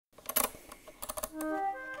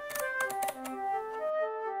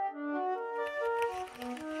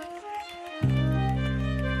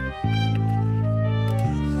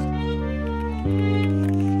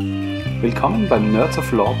Willkommen beim Nerds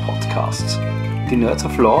of Law Podcast. Die Nerds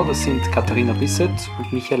of Law, das sind Katharina Bisset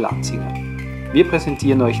und Michael Lanzinger. Wir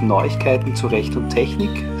präsentieren euch Neuigkeiten zu Recht und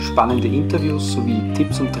Technik, spannende Interviews sowie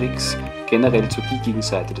Tipps und Tricks generell zur geekigen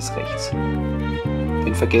Seite des Rechts.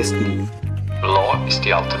 Denn vergesst nie, Law is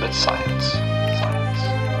the ultimate science.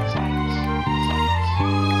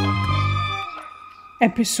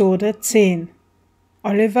 Episode 10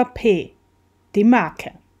 Oliver P. Die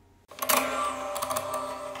Marke.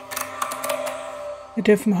 Wir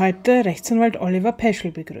dürfen heute Rechtsanwalt Oliver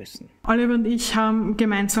Peschel begrüßen. Oliver und ich haben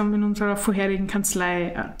gemeinsam in unserer vorherigen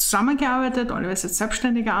Kanzlei zusammengearbeitet. Oliver ist jetzt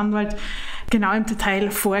selbstständiger Anwalt. Genau im Detail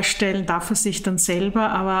vorstellen darf er sich dann selber,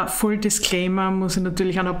 aber Full Disclaimer muss ich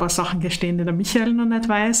natürlich auch noch ein paar Sachen gestehen, die der Michael noch nicht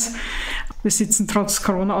weiß. Wir sitzen trotz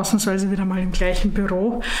Corona ausnahmsweise wieder mal im gleichen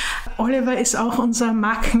Büro. Oliver ist auch unser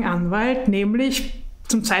Markenanwalt, nämlich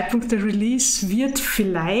zum Zeitpunkt der Release wird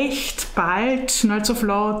vielleicht bald Nerds of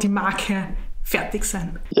Law die Marke fertig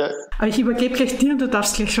sein. Ja. Aber ich übergebe gleich dir und du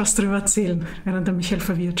darfst gleich was darüber erzählen, während der Michael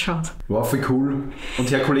verwirrt schaut. Wow, wie cool. Und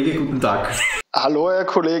Herr Kollege, guten Tag. Hallo Herr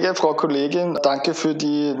Kollege, Frau Kollegin, danke für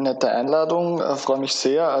die nette Einladung, ich freue mich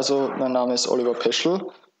sehr. Also mein Name ist Oliver Peschel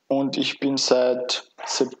und ich bin seit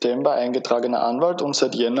September eingetragener Anwalt und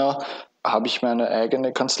seit Jänner habe ich meine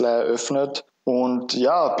eigene Kanzlei eröffnet. Und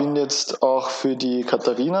ja, bin jetzt auch für die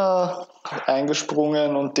Katharina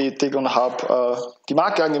eingesprungen und tätig und habe die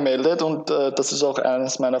Marke angemeldet und das ist auch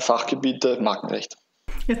eines meiner Fachgebiete, Markenrecht.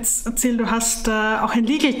 Jetzt erzähl, du hast auch ein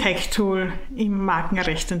Legal Tech Tool im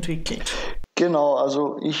Markenrecht entwickelt. Genau,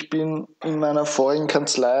 also ich bin in meiner vorigen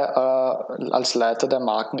Kanzlei als Leiter der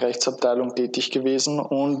Markenrechtsabteilung tätig gewesen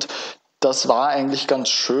und das war eigentlich ganz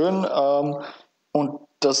schön und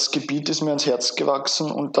das Gebiet ist mir ans Herz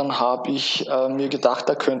gewachsen und dann habe ich mir gedacht,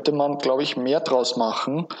 da könnte man, glaube ich, mehr draus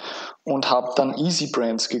machen und habe dann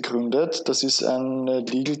Easybrands gegründet. Das ist eine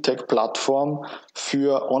Legal Tech Plattform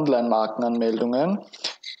für Online-Markenanmeldungen.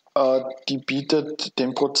 Die bietet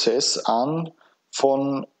den Prozess an,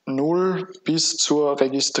 von null bis zur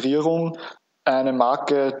Registrierung eine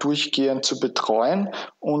Marke durchgehend zu betreuen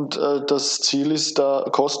und das Ziel ist, da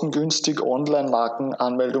kostengünstig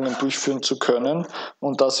Online-Markenanmeldungen durchführen zu können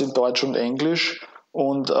und das in Deutsch und Englisch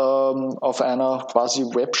und auf einer quasi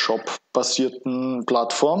Webshop-basierten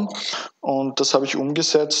Plattform und das habe ich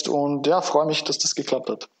umgesetzt und ja, freue mich, dass das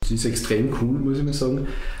geklappt hat. Das ist extrem cool, muss ich mal sagen.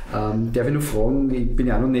 Darf ich noch fragen, ich bin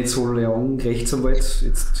ja noch nicht so lang Rechtsanwalt,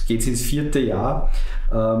 jetzt geht es ins 4. Jahr.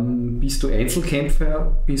 Bist du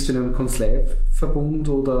Einzelkämpfer, bist du in einem Kanzleiverbund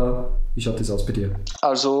oder wie schaut das aus bei dir?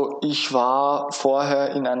 Also ich war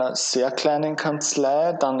vorher in einer sehr kleinen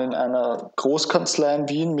Kanzlei, dann in einer Großkanzlei in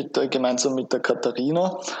Wien gemeinsam mit der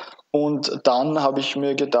Katharina und dann habe ich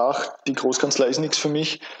mir gedacht, die Großkanzlei ist nichts für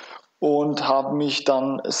mich und habe mich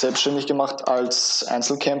dann selbstständig gemacht als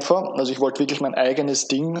Einzelkämpfer. Also ich wollte wirklich mein eigenes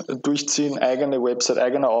Ding durchziehen, eigene Website,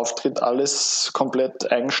 eigener Auftritt, alles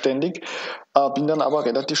komplett eigenständig. Bin dann aber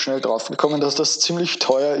relativ schnell draufgekommen, dass das ziemlich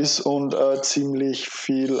teuer ist und ziemlich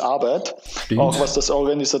viel Arbeit, Stimmt. Auch was das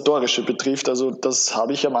Organisatorische betrifft. Also das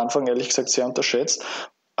habe ich am Anfang ehrlich gesagt sehr unterschätzt.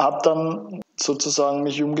 Habe dann sozusagen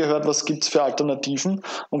mich umgehört, was gibt's für Alternativen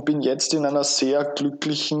und bin jetzt in einer sehr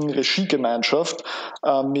glücklichen Regiegemeinschaft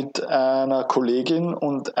mit einer Kollegin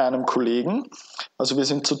und einem Kollegen. Also wir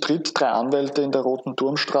sind zu dritt, 3 Anwälte in der Roten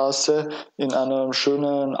Turmstraße in einer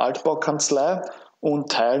schönen Altbaukanzlei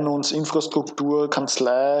und teilen uns Infrastruktur,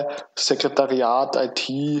 Kanzlei, Sekretariat,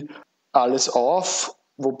 IT, alles auf,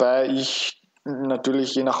 wobei ich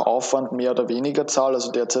natürlich je nach Aufwand mehr oder weniger zahle.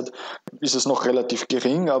 Also derzeit ist es noch relativ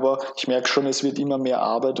gering, aber ich merke schon, es wird immer mehr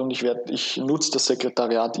Arbeit und ich nutze das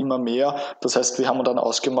Sekretariat immer mehr. Das heißt, wir haben dann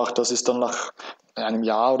ausgemacht, dass es dann nach einem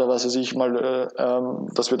Jahr oder was weiß ich mal,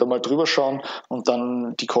 dass wir da mal drüber schauen und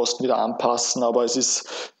dann die Kosten wieder anpassen. Aber es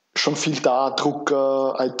ist schon viel da,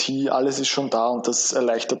 Drucker, IT, alles ist schon da und das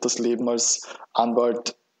erleichtert das Leben als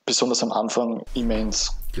Anwalt, besonders am Anfang,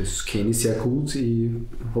 immens. Das kenne ich sehr gut. Ich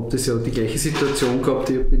habe das ja die gleiche Situation gehabt.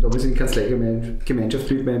 Ich bin damals in Kanzleigemeinschaft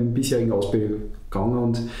mit meinem bisherigen Ausbilder gegangen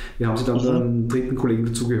und wir haben sie dann einen dritten Kollegen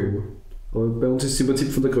dazugeholt. Aber bei uns ist es im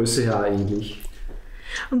Prinzip von der Größe her auch ähnlich.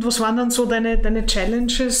 Und was waren dann so deine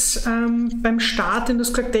Challenges beim Start in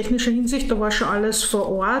das technischer Hinsicht? Da war schon alles vor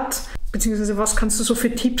Ort. Beziehungsweise was kannst du so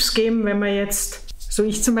für Tipps geben, wenn man jetzt, so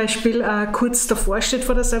ich zum Beispiel, kurz davor steht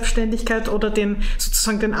vor der Selbstständigkeit oder den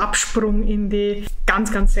Absprung in die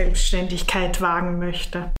ganz, ganz Selbstständigkeit wagen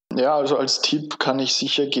möchte? Ja, also als Tipp kann ich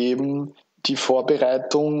sicher geben, die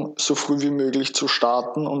Vorbereitung so früh wie möglich zu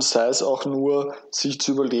starten und sei es auch nur, sich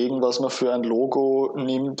zu überlegen, was man für ein Logo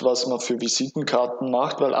nimmt, was man für Visitenkarten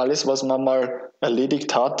macht, weil alles, was man mal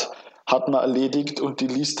erledigt hat, hat man erledigt und die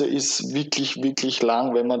Liste ist wirklich, wirklich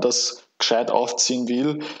lang, wenn man das gescheit aufziehen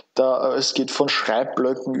will. Es geht von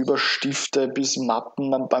Schreibblöcken über Stifte bis Mappen.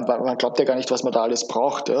 Man glaubt ja gar nicht, was man da alles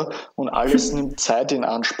braucht. Ja? Und alles nimmt Zeit in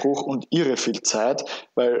Anspruch und irre viel Zeit,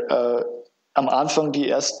 weil am Anfang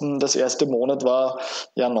das erste Monat war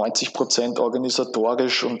ja 90%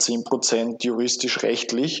 organisatorisch und 10%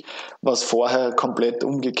 juristisch-rechtlich, was vorher komplett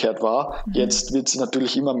umgekehrt war. Jetzt wird es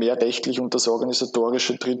natürlich immer mehr rechtlich und das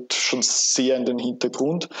Organisatorische tritt schon sehr in den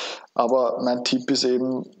Hintergrund. Aber mein Tipp ist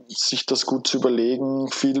eben, sich das gut zu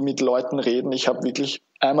überlegen, viel mit Leuten reden. Ich habe wirklich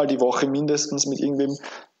einmal die Woche mindestens mit irgendwem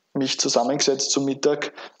mich zusammengesetzt zum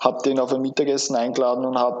Mittag, habe den auf ein Mittagessen eingeladen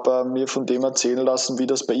und habe mir von dem erzählen lassen, wie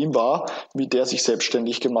das bei ihm war, wie der sich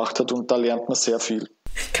selbstständig gemacht hat, und da lernt man sehr viel.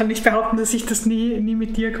 Ich kann nicht behaupten, dass ich das nie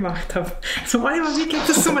mit dir gemacht habe. So, Oliver, wie geht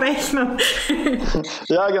das zum Rechnen?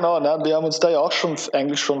 Ja, genau. Wir haben uns da ja auch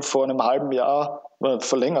eigentlich schon vor einem halben Jahr,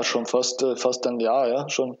 vor länger schon, fast ein Jahr, ja,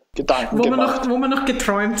 schon Gedanken gemacht. Wo wir noch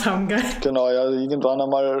geträumt haben, gell? Genau, ja, irgendwann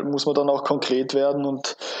einmal muss man dann auch konkret werden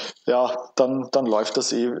und ja, dann läuft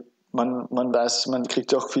das eh. Man weiß, man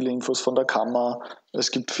kriegt ja auch viele Infos von der Kammer.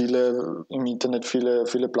 Es gibt im Internet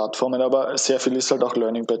viele Plattformen, aber sehr viel ist halt auch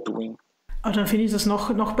Learning by Doing. Aber dann finde ich das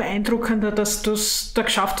noch beeindruckender, dass du es da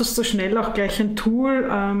geschafft hast, so schnell auch gleich ein Tool,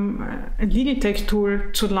 ein Legal Tech Tool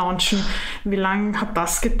zu launchen. Wie lange hat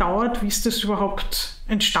das gedauert? Wie ist das überhaupt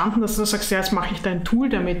entstanden, dass du sagst, ja, jetzt mache ich da ein Tool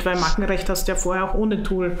damit, weil Markenrecht hast du ja vorher auch ohne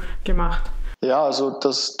Tool gemacht. Ja, also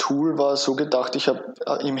das Tool war so gedacht, ich habe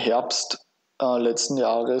im Herbst letzten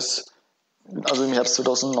Jahres, also im Herbst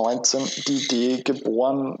 2019, die Idee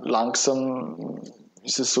geboren, langsam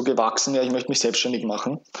ist es so gewachsen, ja, ich möchte mich selbstständig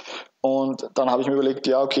machen. Und dann habe ich mir überlegt,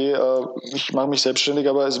 ja, okay, ich mache mich selbstständig,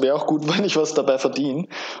 aber es wäre auch gut, wenn ich was dabei verdiene.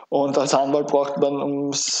 Und als Anwalt braucht man,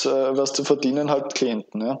 um was zu verdienen, halt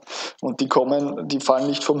Klienten. Ja? Und die fallen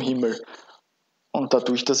nicht vom Himmel. Und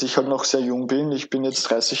dadurch, dass ich halt noch sehr jung bin, ich bin jetzt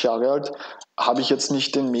 30 Jahre alt, habe ich jetzt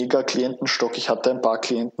nicht den Mega-Klientenstock. Ich hatte ein paar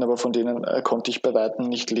Klienten, aber von denen konnte ich bei weitem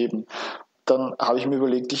nicht leben. Dann habe ich mir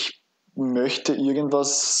überlegt, ich möchte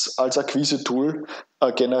irgendwas als Akquise-Tool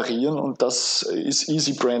generieren, und das ist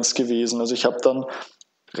Easybrands gewesen. Also ich habe dann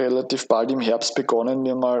relativ bald im Herbst begonnen,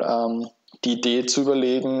 mir mal die Idee zu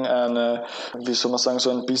überlegen, so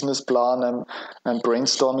einen Businessplan, ein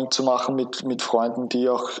Brainstorming zu machen mit Freunden, die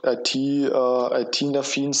auch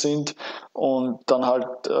IT-affin sind, und dann halt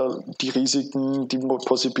die Risiken, die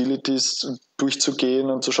Possibilities durchzugehen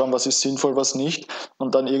und zu schauen, was ist sinnvoll, was nicht,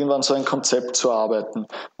 und dann irgendwann so ein Konzept zu erarbeiten.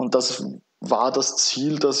 Und das war das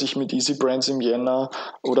Ziel, dass ich mit Easybrands im Jänner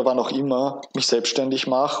oder wann auch immer mich selbstständig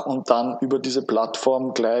mache und dann über diese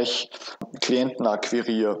Plattform gleich Klienten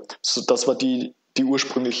akquiriere. So, das war die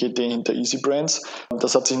ursprüngliche Idee hinter Easybrands.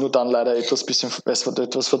 Das hat sich nur dann leider etwas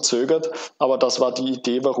verzögert, aber das war die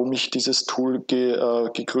Idee, warum ich dieses Tool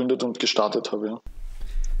gegründet und gestartet habe. Ja.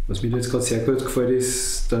 Was mir jetzt gerade sehr gut gefällt,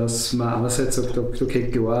 ist, dass man einerseits sagt, okay,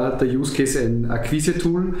 klar, der Use Case ein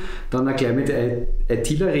Akquise-Tool, dann auch gleich mit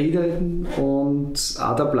ITler reden und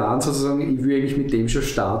auch der Plan sozusagen, ich will eigentlich mit dem schon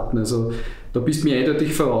starten. Also da bist du mir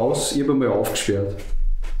eindeutig voraus, ich habe einmal aufgesperrt.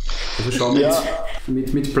 Also schauen wir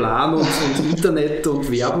jetzt mit Plan und Internet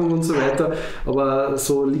und Werbung und so weiter, aber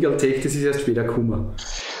so Legal Tech, das ist erst später gekommen.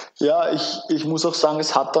 Ja, ich muss auch sagen,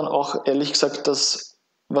 es hat dann auch ehrlich gesagt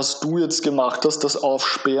was du jetzt gemacht hast, das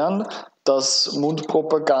Aufsperren, das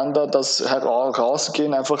Mundpropaganda, das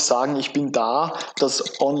Herausgehen, einfach sagen, ich bin da,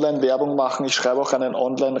 das Online-Werbung machen, ich schreibe auch einen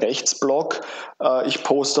Online-Rechtsblog, ich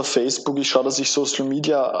poste auf Facebook, ich schaue, dass ich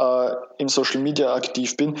in Social Media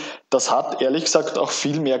aktiv bin. Das hat ehrlich gesagt auch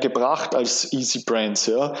viel mehr gebracht als Easybrands.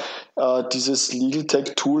 Ja. Dieses Legal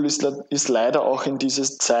Tech Tool ist leider auch in diese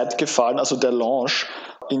Zeit gefallen, also der Launch,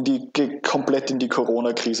 komplett in die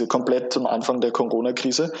Corona-Krise, komplett am Anfang der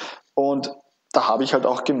Corona-Krise. Und da habe ich halt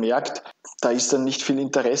auch gemerkt, da ist dann nicht viel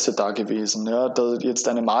Interesse da gewesen, ja, da jetzt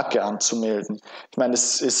eine Marke anzumelden. Ich meine,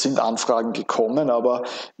 es sind Anfragen gekommen, aber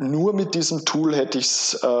nur mit diesem Tool hätte ich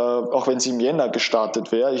es, auch wenn es im Jänner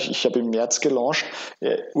gestartet wäre, ich habe im März gelauncht,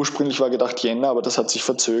 ursprünglich war gedacht Jänner, aber das hat sich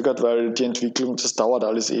verzögert, weil die Entwicklung, das dauert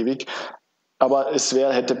alles ewig. Aber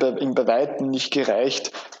hätte bei weitem nicht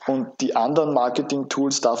gereicht. Und die anderen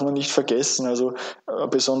Marketing-Tools darf man nicht vergessen. Also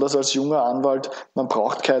besonders als junger Anwalt, man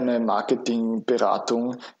braucht keine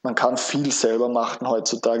Marketingberatung. Man kann viel selber machen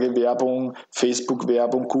heutzutage. Werbung,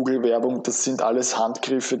 Facebook-Werbung, Google-Werbung, das sind alles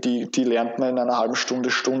Handgriffe, die lernt man in einer halben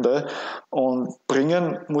Stunde. Und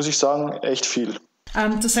bringen, muss ich sagen, echt viel.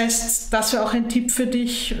 Das heißt, das wäre auch ein Tipp für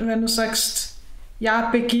dich, wenn du sagst,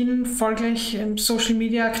 ja, Beginn, folglich im Social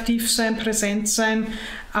Media aktiv sein, präsent sein,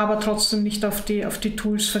 aber trotzdem nicht auf die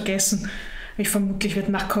Tools vergessen. vermutlich wird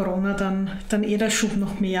nach Corona dann der Schub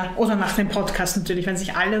noch mehr, oder nach dem Podcast natürlich, wenn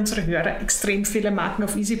sich alle unsere Hörer extrem viele Marken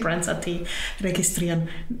auf easybrands.at registrieren.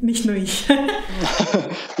 Nicht nur ich.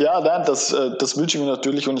 Ja, nein, das wünsche ich mir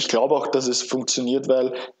natürlich und ich glaube auch, dass es funktioniert,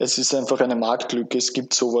 weil es ist einfach eine Marktlücke. Es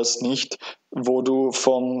gibt sowas nicht, wo du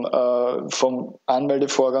vom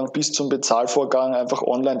Anmeldevorgang bis zum Bezahlvorgang einfach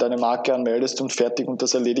online deine Marke anmeldest und fertig und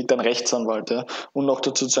das erledigt ein Rechtsanwalt. Ja. Und noch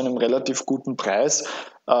dazu zu einem relativ guten Preis.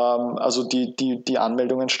 Also die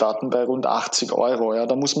Anmeldungen starten bei rund 80 Euro. Ja.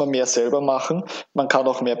 Da muss man mehr selber machen. Man kann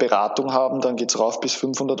auch mehr Beratung haben, dann geht es rauf bis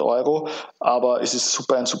 500 Euro. Aber es ist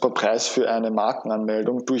ein super Preis für eine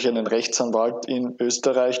Markenanmeldung durch einen Rechtsanwalt in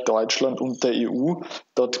Österreich, Deutschland und der EU.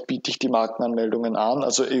 Dort biete ich die Markenanmeldungen an,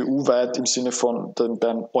 also EU-weit im Sinne von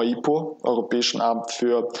beim EUIPO, Europäischen Amt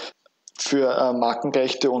für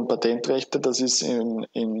Markenrechte und Patentrechte. Das ist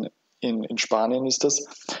in Spanien ist das,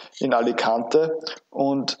 in Alicante.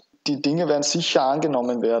 Und die Dinge werden sicher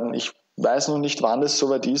angenommen werden. Ich weiß noch nicht, wann es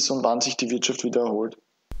soweit ist und wann sich die Wirtschaft wieder erholt.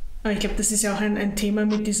 Ich glaube, das ist ja auch ein Thema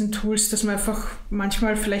mit diesen Tools, dass man einfach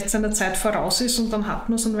manchmal vielleicht seiner Zeit voraus ist und dann hat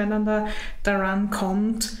man es und wenn dann der Run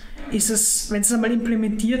kommt, ist es, wenn du es einmal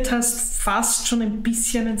implementiert hast, fast schon ein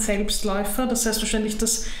bisschen ein Selbstläufer. Das heißt wahrscheinlich,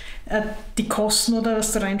 dass die Kosten oder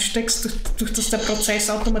was du reinsteckst, durch das der Prozess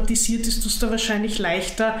automatisiert ist, tust du wahrscheinlich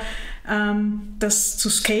leichter, das zu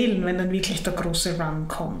scalen, wenn dann wirklich der große Run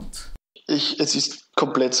kommt. Es ist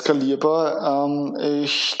komplett skalierbar.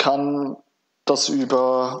 Ich kann das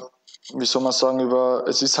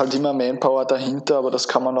es ist halt immer Manpower dahinter, aber das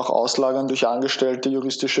kann man auch auslagern durch angestellte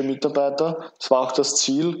juristische Mitarbeiter. Das war auch das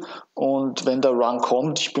Ziel. Und wenn der Run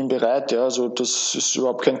kommt, ich bin bereit, ja, also das ist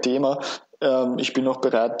überhaupt kein Thema. Ich bin auch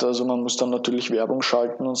bereit, also man muss dann natürlich Werbung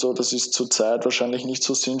schalten und so. Das ist zurzeit wahrscheinlich nicht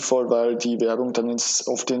so sinnvoll, weil die Werbung dann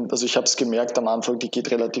also ich habe es gemerkt am Anfang, die geht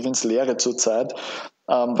relativ ins Leere zurzeit,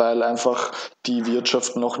 weil einfach die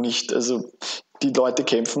Wirtschaft noch nicht, also die Leute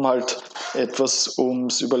kämpfen halt etwas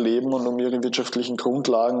ums Überleben und um ihre wirtschaftlichen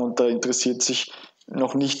Grundlagen und da interessiert sich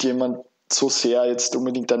noch nicht jemand so sehr, jetzt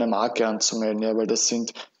unbedingt eine Marke anzumelden, ja, weil das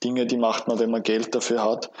sind Dinge, die macht man, wenn man Geld dafür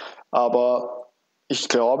hat. Aber ich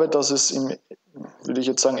glaube, dass es würde ich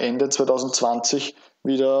jetzt sagen, Ende 2020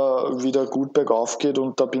 wieder gut bergauf geht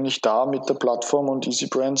und da bin ich da mit der Plattform und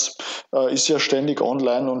Easybrands ist ja ständig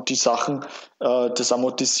online und die Sachen, das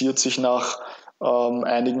amortisiert sich nach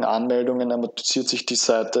einigen Anmeldungen, amortisiert sich die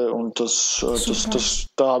Seite und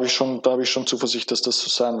da habe ich schon Zuversicht, dass das so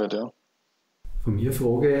sein wird, ja. Von mir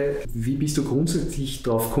Frage, wie bist du grundsätzlich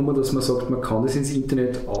drauf gekommen, dass man sagt, man kann das ins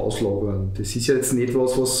Internet auslagern? Das ist ja jetzt nicht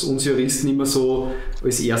was uns Juristen immer so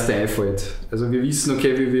als Erste einfällt. Also wir wissen,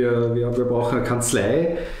 okay, wir brauchen eine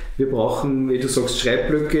Kanzlei, wir brauchen, wie du sagst,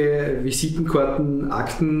 Schreibblöcke, Visitenkarten,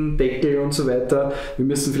 Aktendeckel und so weiter. Wir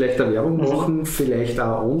müssen vielleicht eine Werbung machen, vielleicht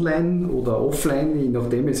auch online oder offline, je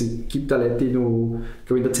nachdem. Es gibt auch Leute, die noch,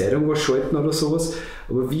 glaube in der Zeitung was schalten oder sowas.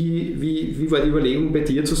 Aber wie war die Überlegung bei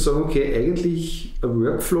dir zu sagen, okay, eigentlich ein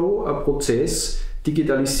Workflow, ein Prozess,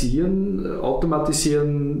 digitalisieren,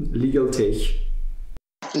 automatisieren, Legal Tech?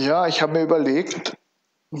 Ja, ich habe mir überlegt,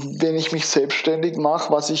 wenn ich mich selbstständig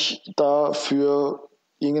mache, was ich da für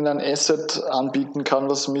irgendein Asset anbieten kann,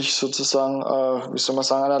 was mich sozusagen,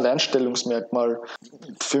 ein Alleinstellungsmerkmal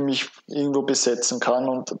für mich irgendwo besetzen kann.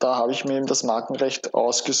 Und da habe ich mir eben das Markenrecht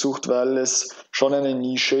ausgesucht, weil es schon eine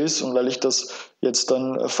Nische ist und weil ich das jetzt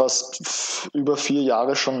dann fast über 4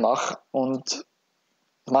 Jahre schon mache und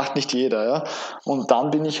macht nicht jeder. Ja? Und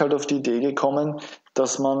dann bin ich halt auf die Idee gekommen,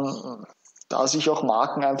 dass man da sich auch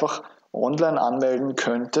Marken einfach online anmelden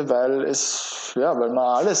könnte, weil man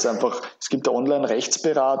alles einfach, es gibt online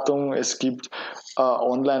Rechtsberatung, es gibt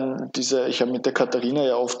online ich habe mit der Katharina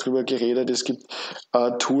ja oft drüber geredet, es gibt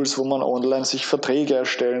Tools, wo man online sich Verträge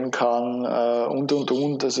erstellen kann und,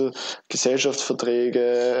 also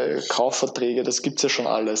Gesellschaftsverträge, Kaufverträge, das gibt's ja schon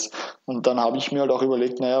alles. Und dann habe ich mir halt auch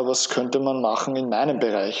überlegt, was könnte man machen in meinem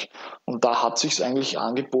Bereich? Und da hat sich's eigentlich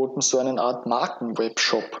angeboten, so eine Art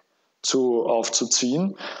Markenwebshop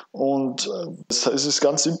aufzuziehen. Und es ist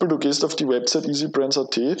ganz simpel, du gehst auf die Website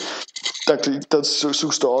easybrands.at, da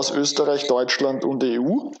suchst du aus Österreich, Deutschland und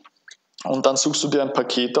EU und dann suchst du dir ein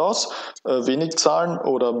Paket aus, wenig zahlen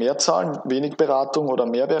oder mehr zahlen, wenig Beratung oder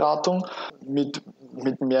mehr Beratung, mit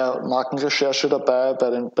mehr Markenrecherche dabei bei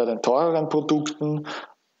den teureren Produkten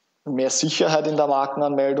mehr Sicherheit in der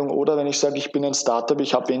Markenanmeldung, oder wenn ich sage, ich bin ein Startup,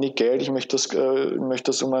 ich habe wenig Geld, ich möchte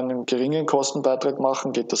das um einen geringen Kostenbeitrag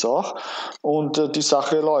machen, geht das auch. Und die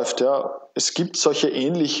Sache läuft. Ja. Es gibt solche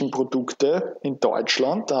ähnlichen Produkte in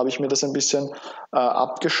Deutschland, da habe ich mir das ein bisschen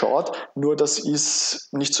abgeschaut, nur das ist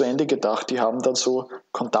nicht zu Ende gedacht. Die haben dann so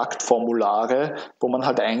Kontaktformulare, wo man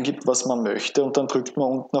halt eingibt, was man möchte, und dann drückt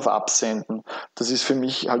man unten auf Absenden. Das ist für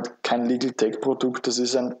mich halt kein Legal Tech Produkt, das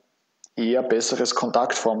ist ein eher besseres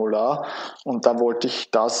Kontaktformular, und da wollte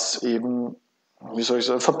ich das eben, wie soll ich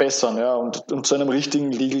sagen, verbessern, ja, und zu einem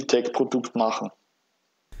richtigen Legal Tech Produkt machen.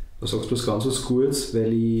 Da sagst du es ganz kurz,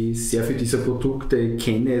 weil ich sehr viele dieser Produkte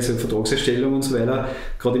kenne, also Vertragserstellung und so weiter,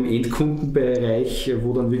 gerade im Endkundenbereich,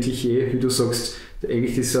 wo dann wirklich, wie du sagst,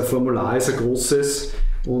 eigentlich ist ein Formular ist ein großes,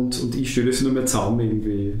 und ich stelle das nur mehr zusammen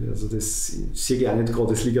irgendwie. Also das sehe ich auch nicht gerade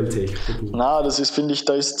als Legal Tech Produkt. Na, das ist, finde ich,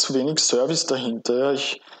 da ist zu wenig Service dahinter.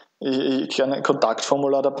 Ich ein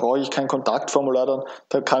Kontaktformular, da brauche ich kein Kontaktformular,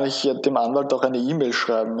 da kann ich ja dem Anwalt auch eine E-Mail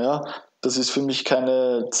schreiben. Ja? Das ist für mich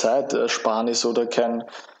keine Zeitersparnis oder keine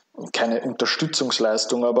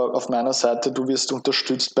Unterstützungsleistung, aber auf meiner Seite, du wirst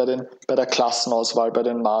unterstützt bei der Klassenauswahl, bei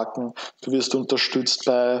den Marken, du wirst unterstützt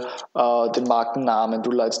bei den Markennamen,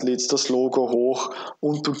 du lädst das Logo hoch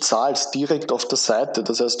und du zahlst direkt auf der Seite.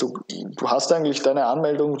 Das heißt, du hast eigentlich deine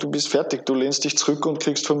Anmeldung, du bist fertig, du lehnst dich zurück und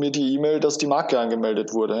kriegst von mir die E-Mail, dass die Marke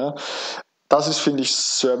angemeldet wurde. Ja. Das ist, finde ich,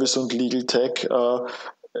 Service und Legal Tech.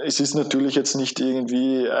 Es ist natürlich jetzt nicht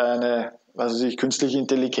irgendwie künstliche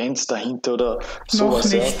Intelligenz dahinter oder sowas.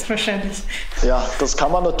 Noch nicht, wahrscheinlich. Ja, das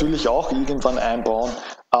kann man natürlich auch irgendwann einbauen,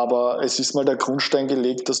 aber es ist mal der Grundstein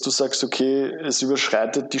gelegt, dass du sagst, okay, es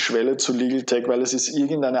überschreitet die Schwelle zu Legal Tech, weil es ist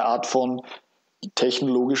irgendeine Art von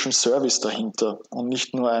technologischem Service dahinter und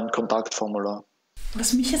nicht nur ein Kontaktformular.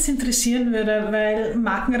 Was mich jetzt interessieren würde, weil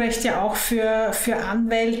Markenrecht ja auch für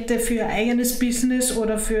Anwälte, für ihr eigenes Business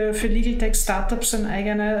oder für Legal Tech Startups ein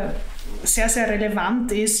eigener sehr, sehr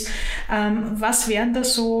relevant ist. Was wären da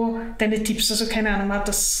so deine Tipps? Also keine Ahnung, hat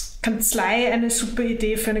das Kanzlei eine super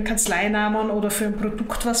Idee für einen Kanzleinamen oder für ein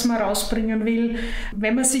Produkt, was man rausbringen will?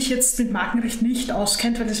 Wenn man sich jetzt mit Markenrecht nicht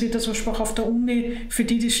auskennt, weil das wird ja zum Beispiel auch auf der Uni für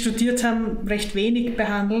die studiert haben, recht wenig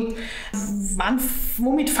behandelt.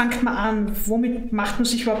 Womit fängt man an? Womit macht man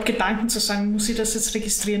sich überhaupt Gedanken zu sagen, muss ich das jetzt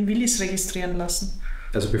registrieren, will ich es registrieren lassen?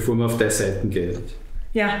 Also bevor man auf der Seiten geht.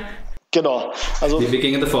 Ja. Genau. Also wir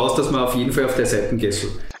gehen davon aus, dass man auf jeden Fall auf der Seiten geht.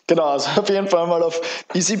 Genau, also auf jeden Fall mal auf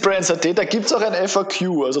easybrands.at, da gibt es auch ein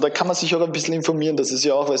FAQ, also da kann man sich auch ein bisschen informieren, das ist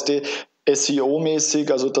ja auch, weißt du,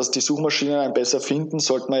 SEO-mäßig, also dass die Suchmaschinen einen besser finden,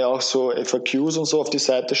 sollte man ja auch so FAQs und so auf die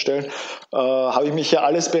Seite stellen, habe ich mich ja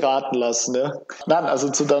alles beraten lassen. Ja. Nein, also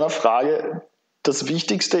zu deiner Frage, das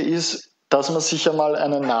Wichtigste ist, dass man sich einmal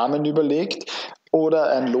einen Namen überlegt oder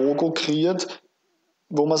ein Logo kreiert,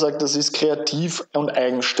 wo man sagt, das ist kreativ und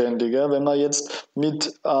eigenständig. Ja. Wenn man jetzt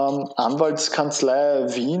mit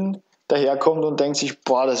Anwaltskanzlei Wien daherkommt und denkt sich,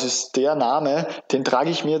 boah, das ist der Name, den trage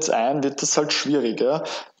ich mir jetzt ein, wird das halt schwierig. Ja.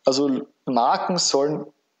 Also Marken sollen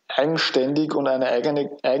eigenständig und eine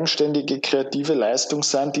eigenständige kreative Leistung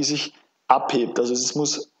sein, die sich abhebt. Also es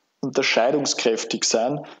muss unterscheidungskräftig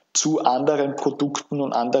sein zu anderen Produkten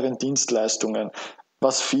und anderen Dienstleistungen.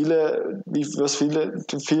 Viele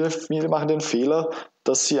machen den Fehler,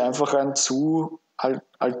 dass sie einfach ein zu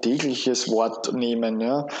alltägliches Wort nehmen.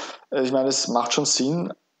 Ja. Ich meine, es macht schon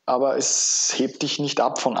Sinn, aber es hebt dich nicht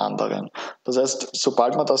ab von anderen. Das heißt,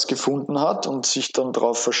 sobald man das gefunden hat und sich dann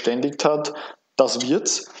darauf verständigt hat, das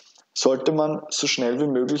wird's, sollte man so schnell wie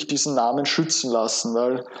möglich diesen Namen schützen lassen,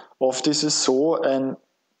 weil oft ist es so,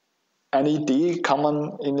 eine Idee kann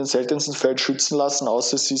man in den seltensten Fällen schützen lassen,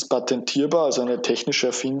 außer sie ist patentierbar, also eine technische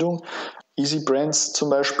Erfindung. Easybrands zum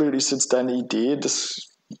Beispiel ist jetzt eine Idee, das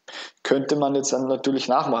könnte man jetzt natürlich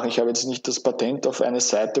nachmachen. Ich habe jetzt nicht das Patent auf eine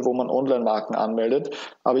Seite, wo man Online-Marken anmeldet,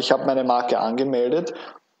 aber ich habe meine Marke angemeldet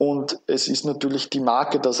und es ist natürlich die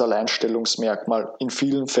Marke das Alleinstellungsmerkmal in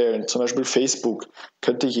vielen Fällen. Zum Beispiel Facebook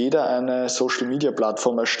könnte jeder eine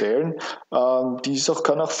Social-Media-Plattform erstellen.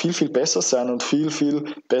 Kann auch viel, viel besser sein und viel,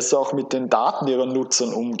 viel besser auch mit den Daten ihrer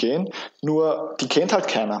Nutzern umgehen. Nur die kennt halt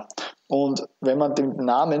keiner. Und wenn man den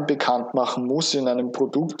Namen bekannt machen muss in einem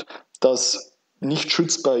Produkt, das nicht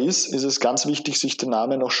schützbar ist es ganz wichtig, sich den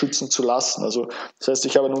Namen auch schützen zu lassen. Also das heißt,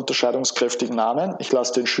 ich habe einen unterscheidungskräftigen Namen, ich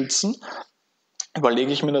lasse den schützen.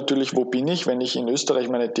 Überlege ich mir natürlich, wo bin ich? Wenn ich in Österreich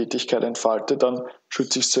meine Tätigkeit entfalte, dann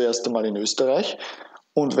schütze ich es zuerst einmal in Österreich.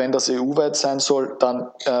 Und wenn das EU-weit sein soll, dann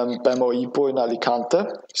beim OIPO in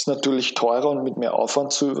Alicante. Ist natürlich teurer und mit mehr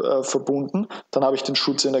Aufwand verbunden. Dann habe ich den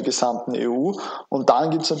Schutz in der gesamten EU. Und dann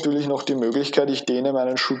gibt es natürlich noch die Möglichkeit, ich dehne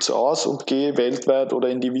meinen Schutz aus und gehe weltweit oder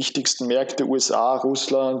in die wichtigsten Märkte, USA,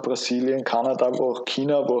 Russland, Brasilien, Kanada, aber auch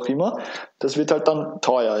China, wo auch immer. Das wird halt dann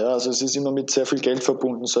teuer. Ja? Also es ist immer mit sehr viel Geld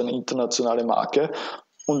verbunden, so eine internationale Marke.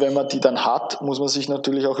 Und wenn man die dann hat, muss man sich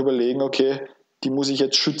natürlich auch überlegen, okay, die muss ich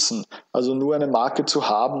jetzt schützen. Also nur eine Marke zu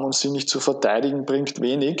haben und sie nicht zu verteidigen, bringt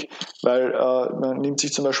wenig, weil man nimmt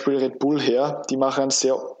sich zum Beispiel Red Bull her, die machen eine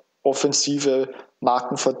sehr offensive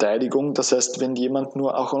Markenverteidigung. Das heißt, wenn jemand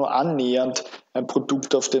auch nur annähernd ein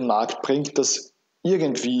Produkt auf den Markt bringt, das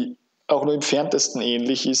irgendwie auch nur im Entferntesten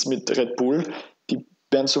ähnlich ist mit Red Bull,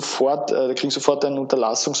 kriegen sofort eine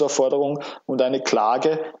Unterlassungsaufforderung und eine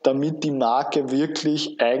Klage, damit die Marke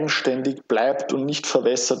wirklich eigenständig bleibt und nicht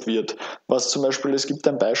verwässert wird. Was zum Beispiel, es gibt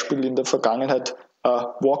ein Beispiel in der Vergangenheit,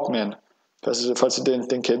 Walkman. Falls ihr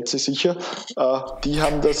den kennt, Sie sicher. Die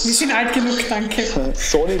haben das. Wir sind alt genug, danke.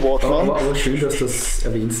 Sony Walkman. Aber schön, dass du das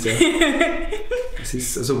erwähnst. Ja. Das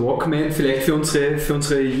ist also Walkman, vielleicht für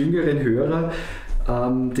unsere jüngeren Hörer.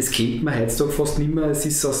 Das kennt man heutzutage fast nicht mehr. Es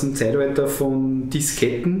ist aus dem Zeitalter von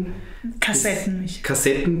Disketten.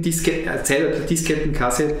 Zeitalter Disketten,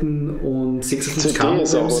 Kassetten und 56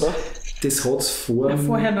 Cameras. Das hat es vor dem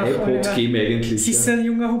iPod gegeben eigentlich. Das ist ein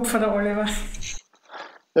junger Hupfer, der Oliver.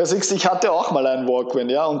 Ja, siehst du, ich hatte auch mal einen Walkman,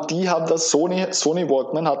 ja, und die haben das, Sony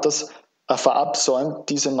Walkman hat das verabsäumt,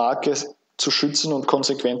 diese Marke zu schützen und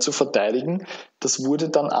konsequent zu verteidigen. Das wurde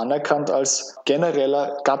dann anerkannt als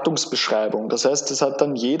genereller Gattungsbeschreibung. Das heißt, es hat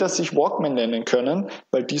dann jeder sich Walkman nennen können,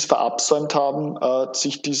 weil die es verabsäumt haben,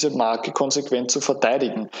 sich diese Marke konsequent zu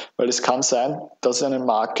verteidigen. Weil es kann sein, dass eine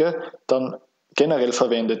Marke dann generell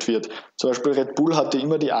verwendet wird. Zum Beispiel Red Bull hatte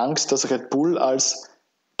immer die Angst, dass Red Bull als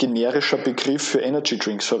generischer Begriff für Energy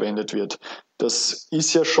Drinks verwendet wird. Das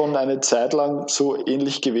ist ja schon eine Zeit lang so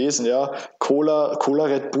ähnlich gewesen, ja. Cola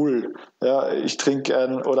Red Bull, ja, ich trinke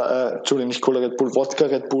nicht Cola Red Bull,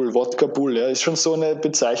 Wodka Bull, ja, ist schon so eine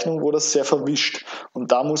Bezeichnung, wo das sehr verwischt.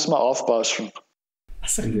 Und da muss man aufpassen.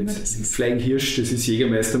 Was auch immer das ist. Flying Hirsch, das ist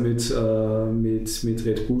Jägermeister mit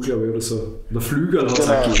Red Bull, glaube ich, oder so. Oder Flügel hat es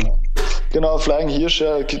auch gegeben. Genau, Flying Hirsch,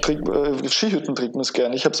 ja, Skihütten trinkt man es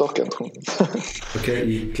gerne. Ich habe es auch gern getrunken. Okay,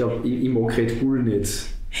 ich glaube, ich mag Red Bull nicht.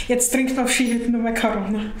 Jetzt trinkt man auf Skihütten nur mal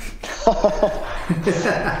Corona.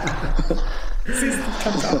 Das ist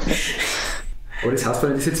ganz auch. Aber das heißt,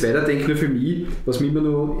 wenn ich das jetzt weiterdenke, nur für mich, was mich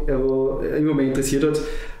immer mal interessiert hat,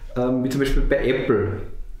 wie zum Beispiel bei Apple.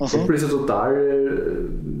 Apple ist ja total,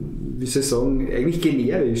 wie soll ich sagen, eigentlich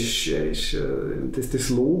generisch. Das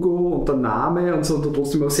Logo und der Name und so, und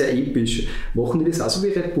trotzdem auch sehr episch. Machen die das auch so wie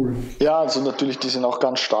Red Bull? Ja, also natürlich, die sind auch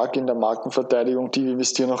ganz stark in der Markenverteidigung. Die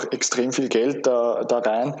investieren auch extrem viel Geld da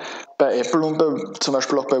rein. Bei Apple und zum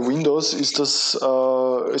Beispiel auch bei Windows ist das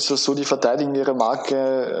so, die verteidigen ihre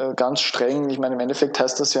Marke ganz streng. Ich meine, im Endeffekt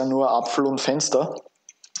heißt das ja nur Apfel und Fenster.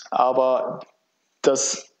 Aber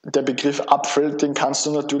der Begriff Apfel, den kannst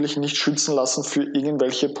du natürlich nicht schützen lassen für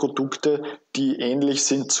irgendwelche Produkte, die ähnlich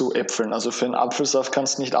sind zu Äpfeln. Also für einen Apfelsaft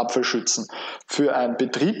kannst du nicht Apfel schützen. Für ein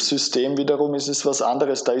Betriebssystem wiederum ist es was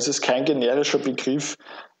anderes. Da ist es kein generischer Begriff,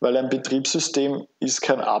 weil ein Betriebssystem ist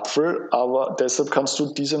kein Apfel, aber deshalb kannst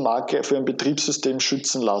du diese Marke für ein Betriebssystem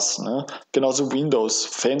schützen lassen. Ne? Genauso Windows,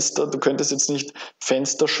 Fenster. Du könntest jetzt nicht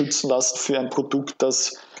Fenster schützen lassen für ein Produkt,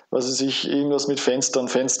 das irgendwas mit Fenstern,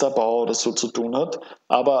 Fensterbau oder so zu tun hat.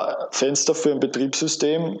 Aber Fenster für ein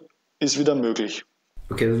Betriebssystem ist wieder möglich.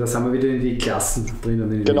 Okay, also da sind wir wieder in die Klassen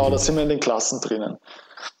drinnen. Genau, da sind wir in den Klassen drinnen.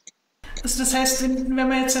 Also das heißt, wenn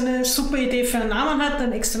man jetzt eine super Idee für einen Namen hat,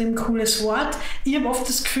 ein extrem cooles Wort, ich habe oft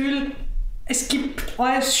das Gefühl, es gibt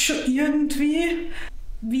alles schon irgendwie.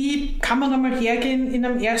 Wie kann man da mal hergehen in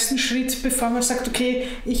einem ersten Schritt, bevor man sagt, okay,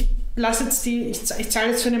 ich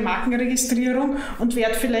zahle jetzt für eine Markenregistrierung und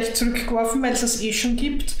werde vielleicht zurückgeworfen, weil es das schon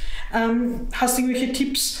gibt. Hast du irgendwelche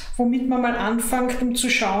Tipps, womit man mal anfängt, um zu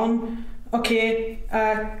schauen, okay,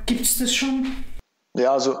 gibt es das schon?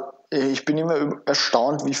 Ja, also ich bin immer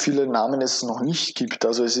erstaunt, wie viele Namen es noch nicht gibt.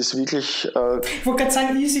 Also es ist wirklich... Ich wollte gerade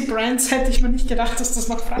sagen, Easybrands hätte ich mir nicht gedacht, dass das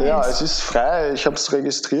noch frei ist. Ja, es ist frei. Ich habe es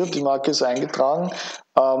registriert, die Marke ist eingetragen.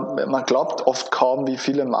 Man glaubt oft kaum, wie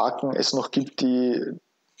viele Marken es noch gibt, die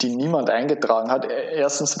die niemand eingetragen hat.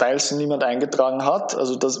 Erstens, weil es niemand eingetragen hat,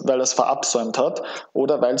 also weil er es verabsäumt hat,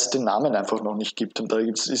 oder weil es den Namen einfach noch nicht gibt. Und da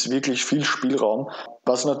ist wirklich viel Spielraum.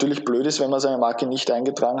 Was natürlich blöd ist, wenn man seine Marke nicht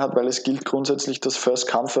eingetragen hat, weil es gilt grundsätzlich das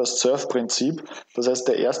First-Come, First-Serve-Prinzip. Das heißt,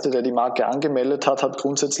 der Erste, der die Marke angemeldet hat, hat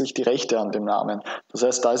grundsätzlich die Rechte an dem Namen. Das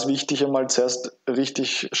heißt, da ist wichtig, einmal zuerst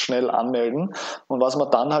richtig schnell anmelden. Und was man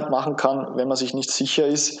dann halt machen kann, wenn man sich nicht sicher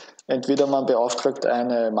ist, entweder man beauftragt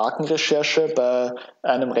eine Markenrecherche bei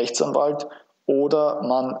einem Rechtsanwalt oder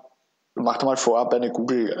man macht mal vorab eine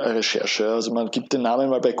Google-Recherche. Also man gibt den Namen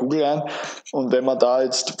mal bei Google ein und wenn man da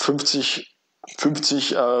jetzt 50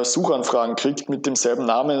 Suchanfragen kriegt mit demselben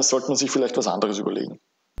Namen, sollte man sich vielleicht was anderes überlegen.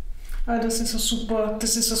 Das ist ein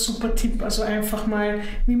super Tipp. Also einfach mal,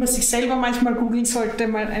 wie man sich selber manchmal googeln sollte,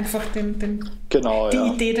 mal einfach die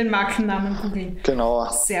Idee, den Markennamen googeln. Genau.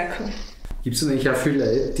 Sehr cool. Gibt es eigentlich auch viele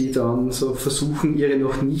Leute, die dann so versuchen, ihre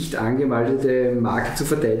noch nicht angemeldete Marke zu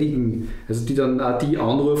verteidigen? Also die dann auch die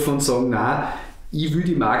anrufen und sagen, na, ich will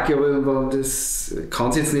die Marke, aber das kann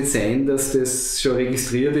es jetzt nicht sein, dass das schon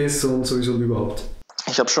registriert ist und sowieso überhaupt.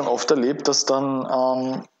 Ich habe schon oft erlebt, dass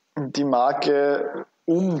dann die Marke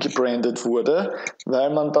umgebrandet wurde, weil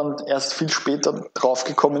man dann erst viel später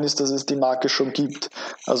draufgekommen ist, dass es die Marke schon gibt.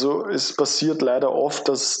 Also es passiert leider oft,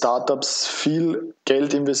 dass Startups viel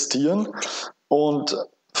Geld investieren und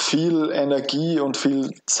viel Energie und viel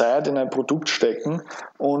Zeit in ein Produkt stecken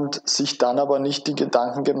und sich dann aber nicht die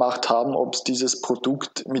Gedanken gemacht haben, ob es dieses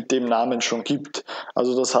Produkt mit dem Namen schon gibt.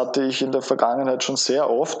 Also das hatte ich in der Vergangenheit schon sehr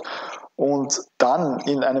oft. Und dann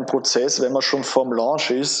in einem Prozess, wenn man schon vorm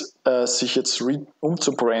Launch ist, sich jetzt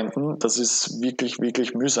umzubranden, das ist wirklich,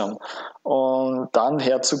 wirklich mühsam. Und dann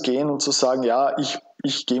herzugehen und zu sagen, ja,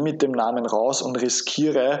 ich gehe mit dem Namen raus und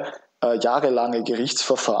riskiere jahrelange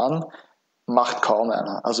Gerichtsverfahren, macht kaum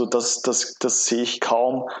einer. Also das sehe ich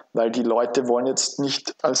kaum, weil die Leute wollen jetzt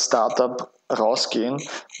nicht als Startup rausgehen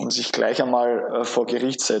und sich gleich einmal vor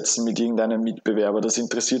Gericht setzen mit irgendeinem Mitbewerber. Das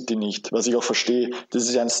interessiert die nicht, was ich auch verstehe. Das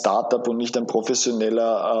ist ein Startup und nicht ein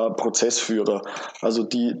professioneller Prozessführer. Also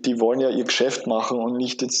die wollen ja ihr Geschäft machen und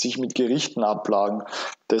nicht jetzt sich mit Gerichten abplagen.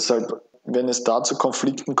 Deshalb, wenn es da zu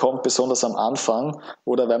Konflikten kommt, besonders am Anfang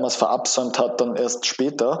oder wenn man es verabsäumt hat, dann erst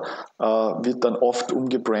später, wird dann oft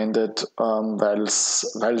umgebrandet,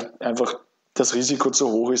 weil einfach das Risiko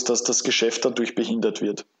zu hoch ist, dass das Geschäft dadurch behindert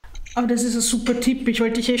wird. Aber das ist ein super Tipp. Ich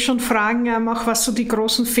wollte dich schon fragen, auch was so die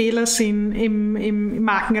großen Fehler sind im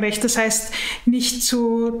Markenrecht. Das heißt,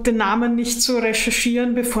 den Namen nicht zu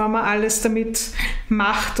recherchieren, bevor man alles damit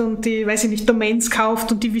macht und die, Domains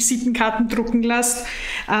kauft und die Visitenkarten drucken lässt.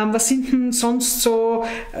 Was sind denn sonst so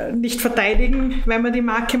nicht verteidigen, wenn man die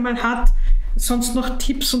Marke mal hat? Sonst noch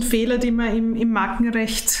Tipps und Fehler, die man im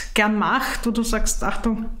Markenrecht gern macht, wo du sagst,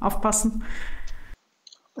 Achtung, aufpassen?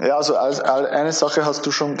 Ja, also eine Sache hast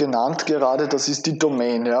du schon genannt gerade, das ist die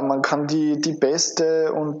Domain. Ja. Man kann die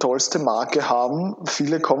beste und tollste Marke haben.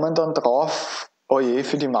 Viele kommen dann drauf, oh je,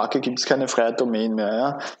 für die Marke gibt es keine freie Domain mehr.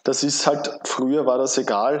 Ja. Das ist halt, früher war das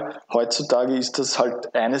egal. Heutzutage ist das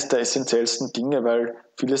halt eines der essentiellsten Dinge, weil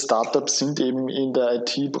viele Startups sind eben in der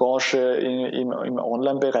IT-Branche, im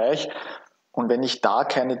Online-Bereich. Und wenn ich da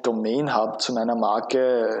keine Domain habe zu meiner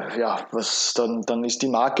Marke, ja, dann ist die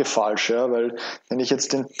Marke falsch, ja, weil wenn ich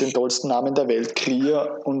jetzt den tollsten Namen der Welt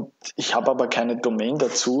kreiere und ich habe aber keine Domain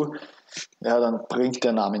dazu, ja, dann bringt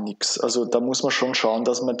der Name nichts. Also da muss man schon schauen,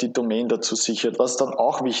 dass man die Domain dazu sichert. Was dann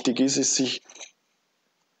auch wichtig ist sich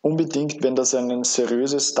unbedingt, wenn das ein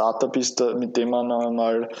seriöses Startup ist, mit dem man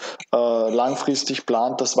einmal langfristig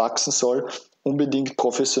plant, das wachsen soll, unbedingt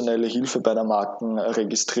professionelle Hilfe bei der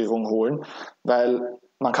Markenregistrierung holen, weil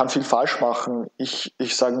man kann viel falsch machen. Ich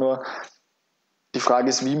sage nur, die Frage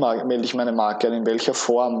ist, wie melde ich meine Marke an, in welcher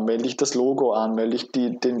Form? Melde ich das Logo an, melde ich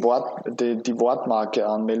die Wortmarke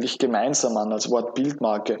an, melde ich gemeinsam an als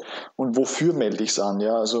Wortbildmarke und wofür melde ich es an?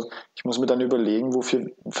 Ja, also ich muss mir dann überlegen, wofür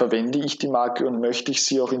verwende ich die Marke und möchte ich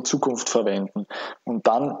sie auch in Zukunft verwenden? Und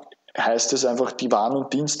dann heißt es einfach, die Waren-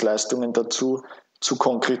 und Dienstleistungen dazu zu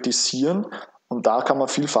konkretisieren. Und da kann man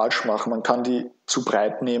viel falsch machen. Man kann die zu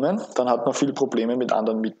breit nehmen, dann hat man viele Probleme mit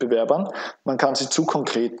anderen Mitbewerbern. Man kann sie zu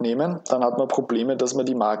konkret nehmen, dann hat man Probleme, dass man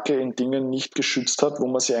die Marke in Dingen nicht geschützt hat, wo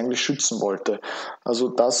man sie eigentlich schützen wollte. Also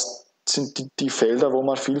das sind die Felder, wo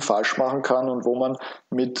man viel falsch machen kann und wo man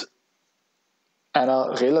mit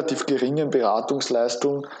einer relativ geringen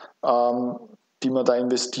Beratungsleistung, die man da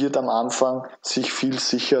investiert am Anfang, sich viel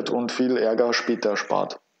sichert und viel Ärger später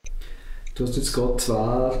erspart. Du hast jetzt gerade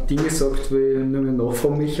zwei Dinge gesagt, wo ich nur mehr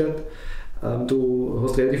nachfragen möchte. Du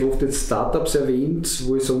hast relativ oft jetzt Startups erwähnt,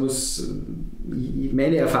 wo ich sagen muss,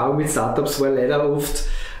 meine Erfahrung mit Startups war leider oft,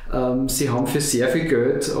 sie haben für sehr viel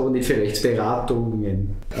Geld, aber nicht für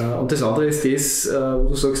Rechtsberatungen. Und das andere ist das, wo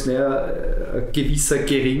du sagst, naja, ein gewisser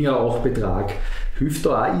geringer auch Betrag. Hilft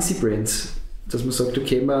da auch Easybrands, dass man sagt,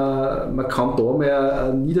 okay, man kann da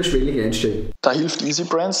mehr niederschwellig einstellen? Da hilft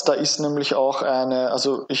Easybrands, da ist nämlich auch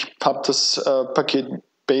also ich habe das Paket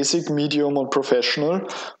Basic, Medium und Professional,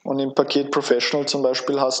 und im Paket Professional zum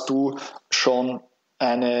Beispiel hast du schon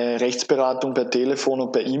eine Rechtsberatung per Telefon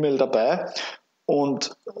und per E-Mail dabei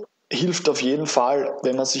und hilft auf jeden Fall,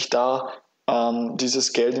 wenn man sich da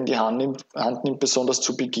dieses Geld in die Hand nimmt, besonders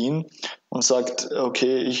zu Beginn, und sagt,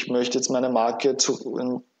 okay, ich möchte jetzt meine Marke zu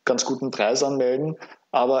einem ganz guten Preis anmelden,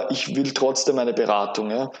 aber ich will trotzdem eine Beratung.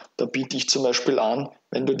 Ja. Da biete ich zum Beispiel an,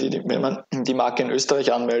 wenn man die Marke in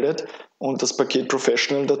Österreich anmeldet und das Paket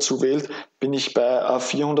Professional dazu wählt, bin ich bei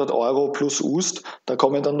 400 Euro plus Ust. Da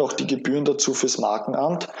kommen dann noch die Gebühren dazu fürs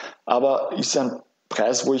Markenamt, aber ist ein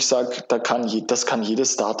Preis, wo ich sage, das kann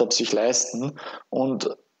jedes Startup sich leisten, und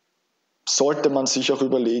sollte man sich auch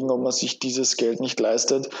überlegen, ob man sich dieses Geld nicht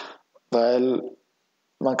leistet, weil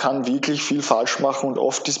man kann wirklich viel falsch machen, und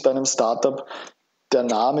oft ist bei einem Startup der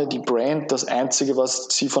Name, die Brand, das Einzige, was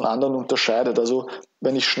sie von anderen unterscheidet. Also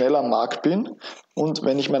wenn ich schnell am Markt bin und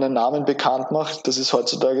wenn ich meinen Namen bekannt mache, das ist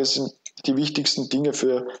heutzutage sind die wichtigsten Dinge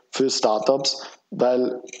für Startups,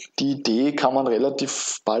 weil die Idee kann man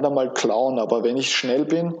relativ bald einmal klauen, aber wenn ich schnell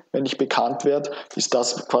bin, wenn ich bekannt werde, ist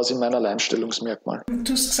das quasi mein Alleinstellungsmerkmal.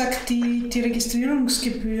 Du hast gesagt, die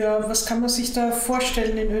Registrierungsgebühr, was kann man sich da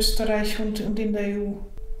vorstellen in Österreich und in der EU?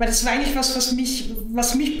 Weil das war eigentlich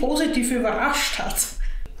was mich positiv überrascht hat.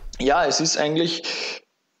 Ja, es ist eigentlich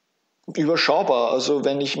überschaubar. Also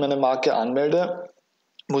wenn ich meine Marke anmelde,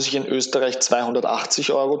 muss ich in Österreich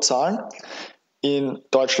 280 Euro zahlen. In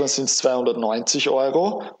Deutschland sind es 290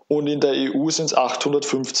 Euro und in der EU sind es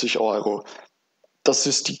 850 Euro. Das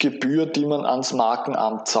ist die Gebühr, die man ans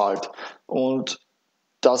Markenamt zahlt. Und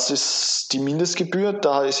das ist die Mindestgebühr.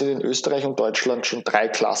 Da sind in Österreich und Deutschland schon 3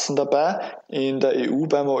 Klassen dabei. In der EU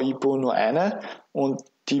beim OIPO nur eine. Und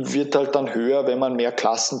die wird halt dann höher, wenn man mehr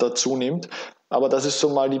Klassen dazu nimmt. Aber das ist so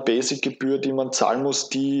mal die Basic-Gebühr, die man zahlen muss.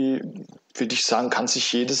 Die, würde ich sagen, kann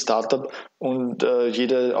sich jedes Startup und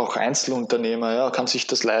jeder, auch Einzelunternehmer, ja, kann sich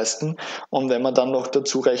das leisten. Und wenn man dann noch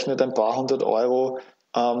dazu rechnet, ein paar hundert Euro,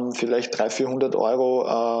 vielleicht 300-400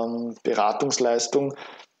 Euro Beratungsleistung,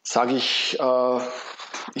 sage ich,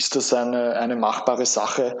 ist das eine machbare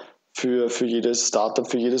Sache für jedes Startup,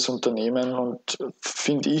 für jedes Unternehmen, und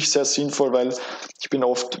finde ich sehr sinnvoll, weil ich bin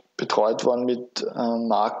oft betreut worden mit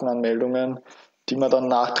Markenanmeldungen, die man dann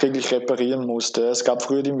nachträglich reparieren musste. Es gab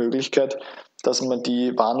früher die Möglichkeit, dass man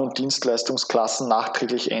die Waren- und Dienstleistungsklassen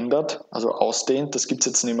nachträglich ändert, also ausdehnt. Das gibt es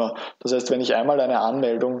jetzt nicht mehr. Das heißt, wenn ich einmal eine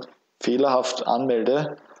Anmeldung fehlerhaft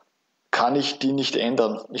anmelde, kann ich die nicht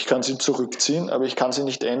ändern. Ich kann sie zurückziehen, aber ich kann sie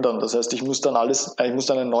nicht ändern. Das heißt, ich muss dann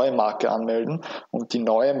eine neue Marke anmelden, und die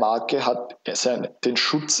neue Marke hat den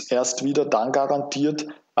Schutz erst wieder dann garantiert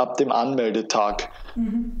ab dem Anmeldetag.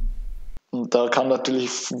 Mhm. Und da kann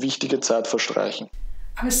natürlich wichtige Zeit verstreichen.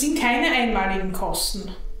 Aber es sind keine einmaligen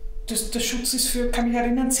Kosten. Der Schutz ist kann mich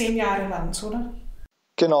erinnern, 10 Jahre lang, oder?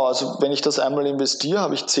 Genau, also wenn ich das einmal investiere,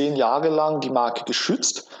 habe ich 10 Jahre lang die Marke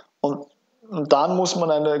geschützt, und dann muss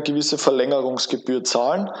man eine gewisse Verlängerungsgebühr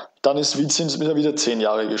zahlen. Dann sind es wieder 10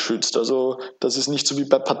 Jahre geschützt. Also das ist nicht so wie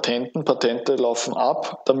bei Patenten. Patente laufen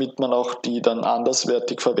ab, damit man auch die dann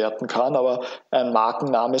anderswertig verwerten kann. Aber ein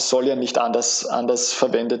Markenname soll ja nicht anders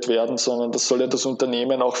verwendet werden, sondern das soll ja das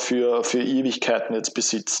Unternehmen auch für Ewigkeiten jetzt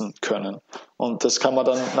besitzen können. Und das kann man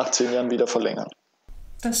dann nach 10 Jahren wieder verlängern.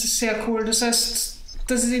 Das ist sehr cool. Das heißt,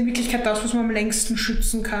 das ist in Wirklichkeit das, was man am längsten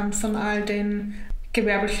schützen kann von all den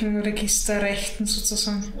gewerblichen Registerrechten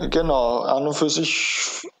sozusagen. Genau, an und für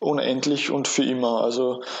sich unendlich und für immer.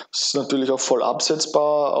 Also es ist natürlich auch voll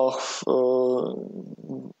absetzbar, auch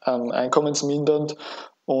einkommensmindernd,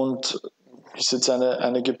 und ist jetzt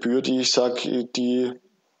eine Gebühr, die ich sage, die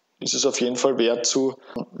ist es auf jeden Fall wert zu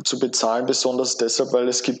bezahlen, besonders deshalb, weil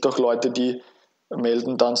es gibt auch Leute, die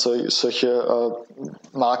melden dann solche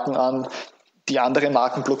Marken an, die andere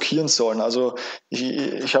Marken blockieren sollen. Also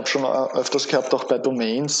ich habe schon öfters gehabt, auch bei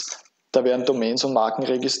Domains, da werden Domains und Marken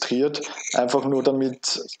registriert, einfach nur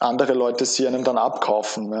damit andere Leute sie einem dann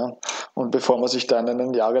abkaufen. Ja. Und bevor man sich da in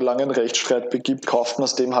einen jahrelangen Rechtsstreit begibt, kauft man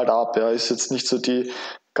es dem halt ab. Ja. Ist jetzt nicht so die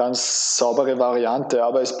ganz saubere Variante,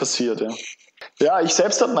 aber es passiert. Ja. Ja, ich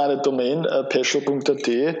selbst habe meine Domain peschel.at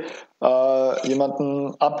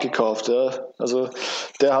jemanden abgekauft. Ja. Also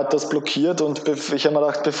der hat das blockiert, und ich habe mir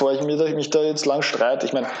gedacht, bevor ich mich da jetzt lang streite,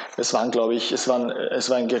 ich meine, es war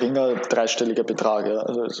ein geringer dreistelliger Betrag. Ja.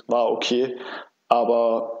 Also es war okay,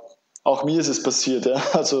 aber Auch mir ist es passiert, ja.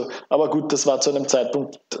 Also, aber gut, das war zu einem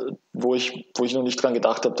Zeitpunkt, wo ich noch nicht dran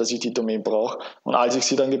gedacht habe, dass ich die Domain brauche. Und als ich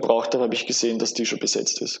sie dann gebraucht habe, habe ich gesehen, dass die schon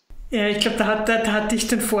besetzt ist. Ja, ich glaube, da hatte ich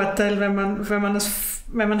den Vorteil, wenn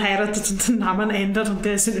man heiratet und den Namen ändert, und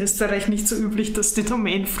der ist in Österreich nicht so üblich, dass die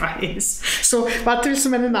Domain frei ist. So, warte, willst du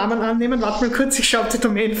meinen Namen annehmen? Warte mal kurz, ich schaue, ob die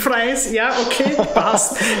Domain frei ist. Ja, okay,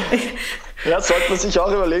 passt. Ja, sollte man sich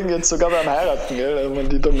auch überlegen, jetzt sogar beim Heiraten, gell, wenn man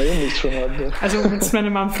die Domain nicht schon hat. Ja. Also, wenn du meine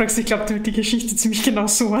Mom fragst, ich glaube, die wird die Geschichte ziemlich genau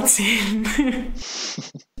so erzählen.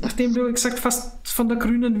 Nachdem du, wie gesagt, fast von der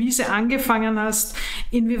grünen Wiese angefangen hast,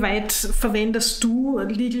 inwieweit verwendest du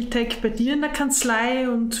Legal Tech bei dir in der Kanzlei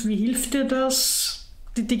und wie hilft dir das,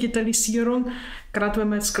 die Digitalisierung, gerade wenn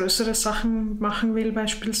man jetzt größere Sachen machen will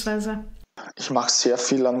beispielsweise? Ich mache sehr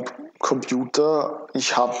viel am Computer.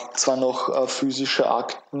 Ich habe zwar noch physische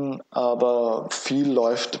Akten, aber viel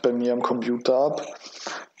läuft bei mir am Computer ab.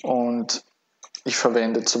 Und ich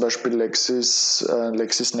verwende zum Beispiel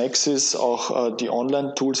LexisNexis, auch die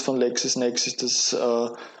Online-Tools von LexisNexis.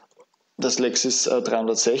 Das Lexis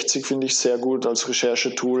 360 finde ich sehr gut als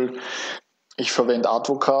Recherchetool. Ich verwende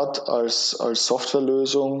Advocat als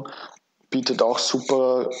Softwarelösung, bietet auch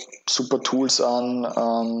super Tools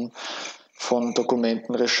an. Von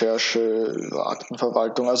Dokumentenrecherche,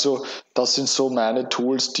 Aktenverwaltung. Also das sind so meine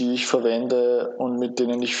Tools, die ich verwende und mit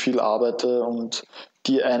denen ich viel arbeite und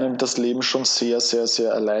die einem das Leben schon sehr, sehr,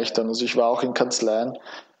 sehr erleichtern. Also ich war auch in Kanzleien,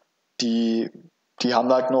 die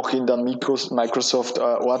haben halt noch in der Microsoft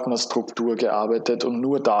Ordnerstruktur gearbeitet und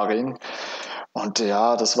nur darin. Und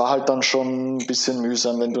ja, das war halt dann schon ein bisschen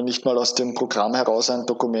mühsam, wenn du nicht mal aus dem Programm heraus ein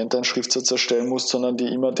Dokument, einen Schriftsatz erstellen musst, sondern die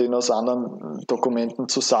immer den aus anderen Dokumenten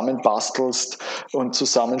zusammenbastelst und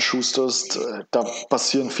zusammenschusterst. Da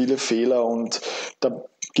passieren viele Fehler und da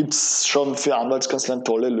gibt es schon für Anwaltskanzleien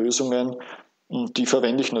tolle Lösungen und die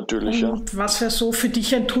verwende ich natürlich. Und was wäre so für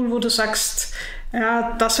dich ein Tool, wo du sagst,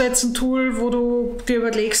 ja, das wäre jetzt ein Tool, wo du dir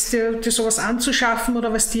überlegst, dir sowas anzuschaffen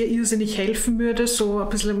oder was dir irrsinnig helfen würde, so ein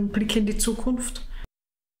bisschen ein Blick in die Zukunft?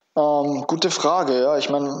 Gute Frage, ja. Ich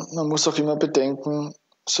meine, man muss auch immer bedenken,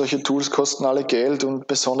 solche Tools kosten alle Geld und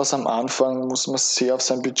besonders am Anfang muss man sehr auf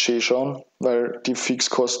sein Budget schauen, weil die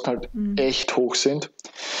Fixkosten halt echt hoch sind.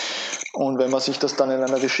 Und wenn man sich das dann in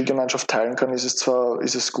einer Regiegemeinschaft teilen kann, ist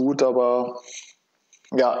es gut, aber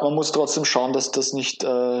ja, man muss trotzdem schauen, dass das nicht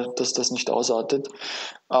ausartet.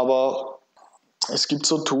 Aber es gibt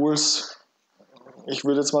so Tools, ich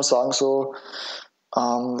würde jetzt mal sagen, so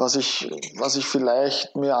was ich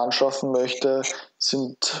vielleicht mir anschaffen möchte,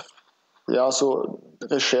 sind ja so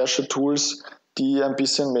Recherchetools, die ein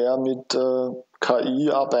bisschen mehr mit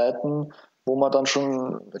KI arbeiten, wo man dann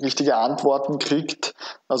schon richtige Antworten kriegt.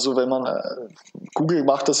 Also wenn man, Google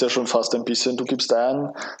macht das ja schon fast ein bisschen, du gibst ein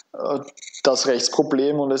das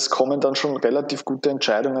Rechtsproblem und es kommen dann schon relativ gute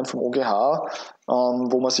Entscheidungen vom OGH,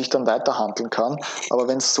 wo man sich dann weiterhandeln kann. Aber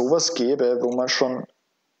wenn es sowas gäbe, wo man schon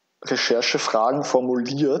Recherchefragen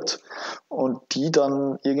formuliert und die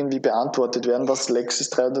dann irgendwie beantwortet werden, was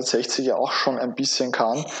Lexis 360 ja auch schon ein bisschen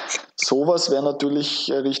kann. Sowas wäre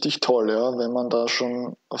natürlich richtig toll, ja, wenn man da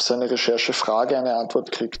schon auf seine Recherchefrage eine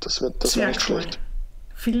Antwort kriegt. Das wäre nicht schlecht.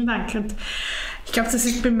 Vielen Dank. Und ich glaube, das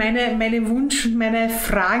ist meine Wunsch- und meine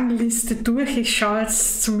Fragenliste durch. Ich schaue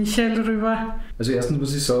jetzt zu Michael rüber. Also erstens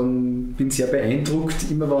muss ich sagen, bin sehr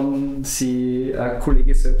beeindruckt, immer wenn sie ein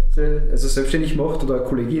Kollege selbstständig macht oder eine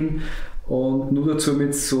Kollegin und nur dazu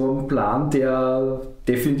mit so einem Plan, der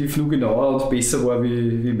definitiv nur genauer und besser war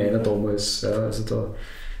wie meiner damals. Ja, also da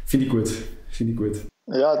finde ich gut.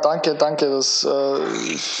 Ja, danke. Es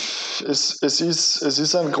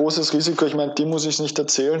ist ein großes Risiko. Ich meine, dir muss ich es nicht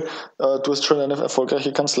erzählen. Du hast schon eine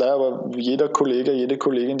erfolgreiche Kanzlei, aber jeder Kollege, jede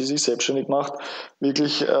Kollegin, die sich selbstständig macht,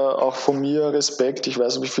 wirklich auch von mir Respekt. Ich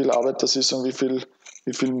weiß, wie viel Arbeit das ist und wie viel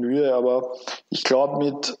Mühe, aber ich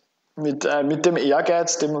glaube, mit dem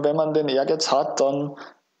Ehrgeiz, wenn man den Ehrgeiz hat, dann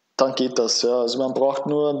geht das. Ja. Also man braucht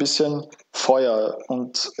nur ein bisschen Feuer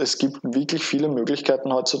und es gibt wirklich viele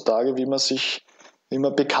Möglichkeiten heutzutage, wie man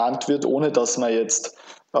bekannt wird, ohne dass man jetzt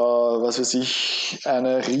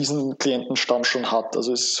einen riesen Klientenstamm schon hat.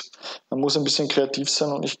 Also man muss ein bisschen kreativ sein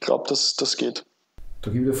und ich glaube, dass das geht.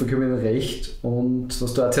 Da gebe ich dir vollkommen recht und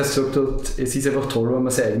was du auch zuerst gesagt hast, es ist einfach toll, wenn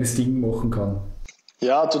man sein eigenes Ding machen kann.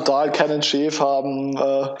 Ja, total, keinen Chef haben,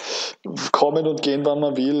 kommen und gehen, wann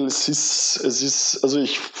man will. Also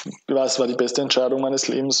ich weiß, es war die beste Entscheidung meines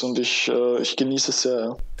Lebens und ich genieße es sehr.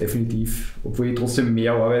 Ja. Definitiv. Obwohl ich trotzdem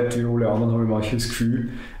mehr arbeite wie alle anderen, habe ich manchmal das Gefühl.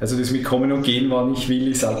 Also das mit kommen und gehen, wann ich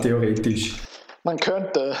will, ist auch theoretisch. Man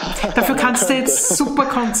könnte. Dafür kannst du jetzt super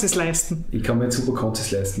Konzis leisten. Ich kann mir jetzt super Konzis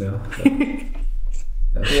leisten, ja.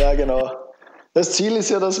 Ja, genau. Das Ziel ist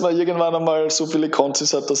ja, dass man irgendwann einmal so viele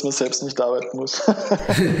Konzis hat, dass man selbst nicht arbeiten muss.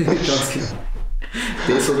 Ganz genau.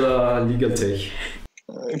 Das oder Legal Tech.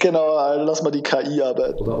 Genau, lass mal die KI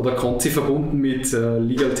arbeiten. Oder Konzi verbunden mit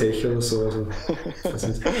Legal Tech oder so. Also, ich weiß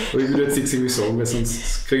nicht. Aber ich würde jetzt nichts irgendwie sagen, weil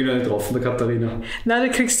sonst kriege ich noch nicht drauf von der Katharina. Nein,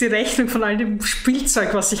 du kriegst die Rechnung von all dem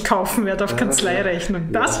Spielzeug, was ich kaufen werde, auf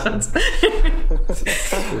Kanzleirechnung. Das war's.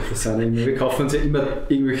 Wir kaufen uns ja immer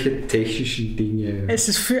irgendwelche technischen Dinge. Es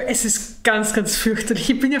ist ganz, ganz fürchterlich.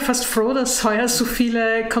 Ich bin ja fast froh, dass heuer so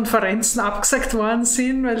viele Konferenzen abgesagt worden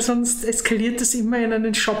sind, weil sonst eskaliert es immer in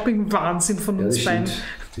einen Shopping-Wahnsinn von uns beiden.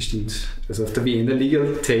 Das stimmt. Also auf der Wiener Legal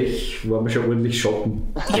Tech waren wir schon ordentlich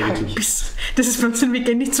shoppen. Ja, das ist bei uns, wir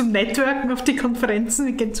gehen nicht zum Networken auf die Konferenzen,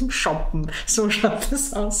 wir gehen zum Shoppen. So schaut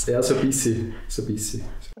das aus. Ja, so ein bisschen.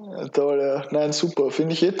 Ja, toll, ja. Nein, super.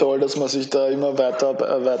 Finde ich toll, dass man sich da immer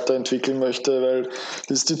weiterentwickeln möchte, weil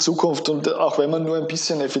das ist die Zukunft. Und auch wenn man nur ein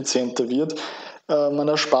bisschen effizienter wird, man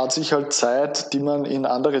erspart sich halt Zeit, die man in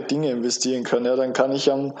andere Dinge investieren kann. Ja, dann kann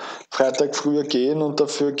ich am Freitag früher gehen und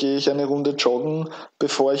dafür gehe ich eine Runde joggen,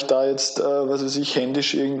 bevor ich da jetzt,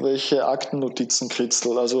 händisch irgendwelche Aktennotizen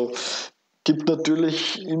kritzel. Also gibt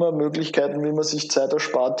natürlich immer Möglichkeiten, wie man sich Zeit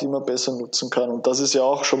erspart, die man besser nutzen kann. Und das ist ja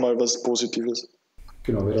auch schon mal was Positives.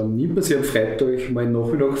 Genau, weil dann nimmt man sich am Freitag mal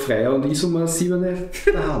Nachmittag frei und ist um 7 Uhr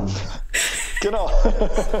daheim. Genau.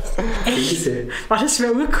 Echt? Das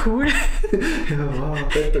wäre urcool. Ja, wow,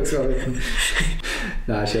 Freitagsarbeiten.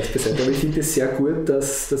 Nein, Scherz beiseite. Aber ich finde es sehr gut,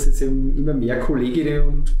 dass es eben immer mehr Kolleginnen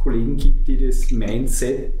und Kollegen gibt, die das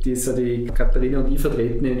Mindset, das auch die Katharina und ich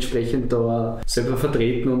vertreten, entsprechend da selber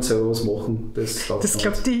vertreten und selber was machen. Das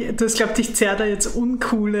glaubt, ich zerre da jetzt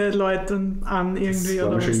uncoole Leute an irgendwie. Das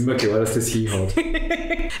war mir schon immer klar, dass das hinhaut.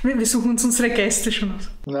 Wir suchen uns unsere Gäste schon aus.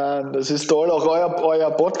 Nein, das ist toll. Auch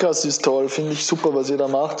euer Podcast ist toll. Finde ich super, was ihr da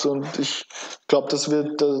macht. Und ich glaube, das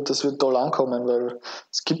wird toll ankommen, weil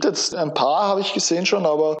es gibt jetzt ein paar, habe ich gesehen schon,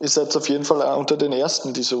 aber ihr seid auf jeden Fall unter den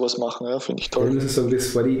Ersten, die sowas machen. Ja, finde ich toll. Ich muss sagen,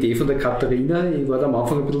 das war die Idee von der Katharina. Ich war da am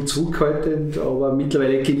Anfang ein bisschen zurückhaltend, aber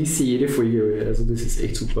mittlerweile genieße ich jede Folge. Also das ist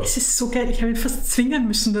echt super. Das ist so geil. Ich habe ihn fast zwingen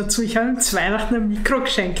müssen dazu. Ich habe ihm zu Weihnachten ein Mikro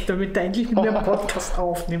geschenkt, damit er endlich mit mir einen Podcast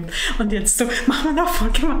aufnimmt. Und jetzt so, machen wir noch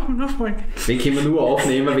Folge. Wen können wir nur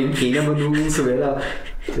aufnehmen, wen kennen wir nur und so weiter.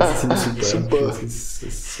 Das ist immer super. Super. Das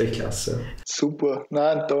ist echt klasse. Super.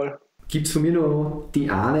 Nein, toll. Gibt es von mir noch die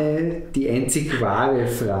einzig wahre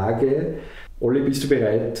Frage. Olli, bist du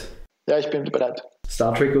bereit? Ja, ich bin bereit.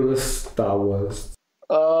 Star Trek oder Star Wars?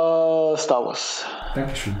 Star Wars.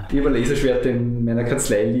 Dankeschön. Ich habe ein Laserschwert in meiner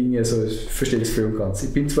Kanzlei liegen, also ich verstehe das voll und ganz.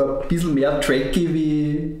 Ich bin zwar ein bisschen mehr Trekkie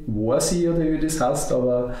wie Warsi oder wie das heißt,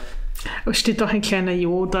 aber... Es steht auch ein kleiner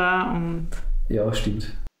Yoda und... Ja,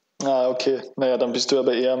 stimmt. Ah, okay. Naja, dann bist du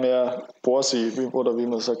aber eher mehr Borsi, oder wie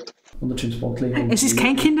man sagt. Und der James Bond Es ist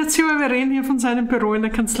kein Kinderzimmer, wir reden hier von seinem Büro in der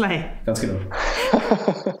Kanzlei. Ganz genau.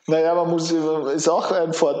 Naja, ist auch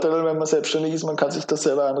ein Vorteil, wenn man selbstständig ist, man kann sich das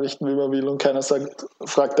selber einrichten, wie man will und keiner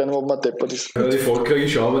fragt einen, ob man deppert ist. Ja, die Frage kriege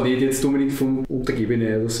ich schon, aber nicht jetzt unbedingt vom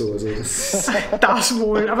Untergebenen oder so. Also das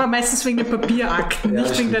wohl, aber meistens wegen den Papierakten, ja,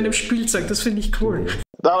 nicht wegen deinem Spielzeug, das finde ich cool.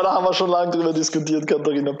 Aber da haben wir schon lange drüber diskutiert,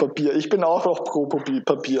 Katharina, Papier. Ich bin auch noch pro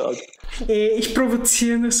Papierakt. Ich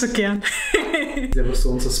provoziere nur so gern. Das ist einfach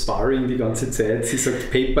so unser Sparring die ganze Zeit. Sie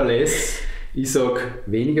sagt paperless, ich sage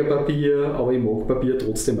weniger Papier, aber ich mag Papier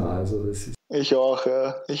trotzdem auch. Also das ist ich auch.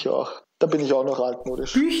 Da bin ich auch noch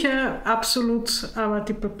altmodisch. Bücher absolut, aber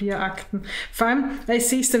die Papierakten. Vor allem, ich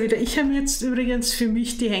sehe es da wieder, ich habe jetzt übrigens für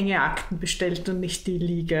mich die Hängeakten bestellt und nicht die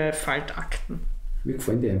Liegefaltakten. Mir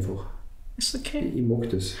gefallen die einfach. Ist okay. Ich mag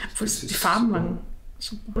das. Die Farben waren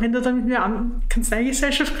super. Wenn du dann mit mir eine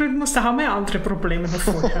Kanzleigesellschaft gründen musst, da haben wir ja andere Probleme noch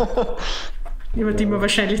vorher. Über die wir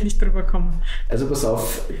wahrscheinlich nicht drüber kommen. Also pass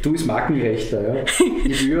auf, du bist Markenrechtler. Ja?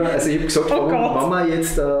 Ich habe gesagt, wenn wir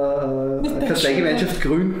jetzt eine Kanzleigemeinschaft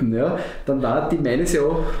gründen, ja, dann war die meines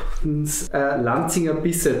Erachtens Lanzinger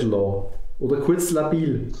Bissett Law oder kurz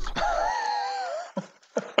Labil.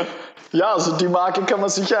 Ja, also die Marke kann man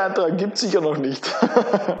sicher eintragen, gibt es sicher noch nicht.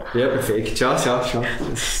 Ja, perfekt. Schau.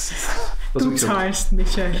 Du zahlst,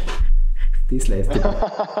 Michael. Das leistet ich.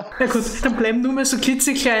 Na gut, dann bleiben nur mehr so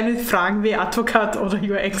klitzekleine Fragen wie Advokat oder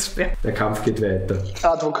Expert. Der Kampf geht weiter.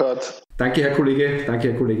 Advokat. Danke, Herr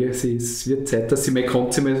Kollege. Es wird Zeit, dass Sie mein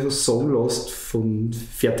Konzi mal etwas sagen lässt von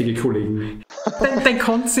fertigen Kollegen. Dein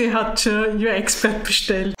Konzi hat schon Expert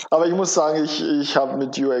bestellt. Aber ich muss sagen, ich habe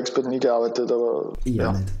mit Expert nie gearbeitet. Aber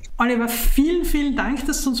ja. Nicht. Oliver, vielen, vielen Dank,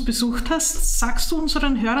 dass du uns besucht hast. Sagst du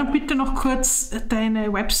unseren Hörern bitte noch kurz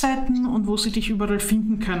deine Webseiten und wo sie dich überall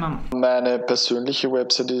finden können? Meine persönliche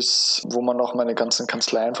Website ist, wo man auch meine ganzen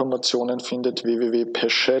Kanzleiinformationen findet,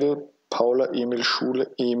 www.peschel, Paula Emil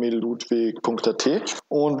Schule Emil Ludwig.at.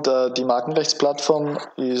 Und die Markenrechtsplattform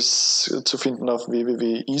ist zu finden auf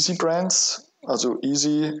www.easybrands, also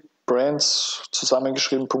easybrands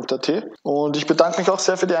zusammengeschrieben.at. Und ich bedanke mich auch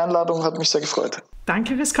sehr für die Einladung, hat mich sehr gefreut.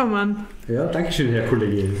 Danke fürs Kommen. Ja, danke schön, Herr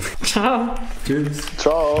Kollege. Ciao. Tschüss.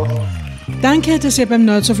 Ciao. Danke, dass ihr beim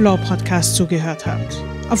Nerds of Law Podcast zugehört habt.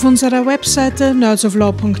 Auf unserer Webseite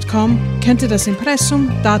nerdsoflaw.com könnt ihr das Impressum,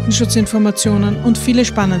 Datenschutzinformationen und viele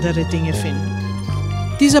spannendere Dinge finden.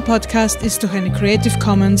 Dieser Podcast ist durch eine Creative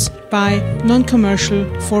Commons by Non-Commercial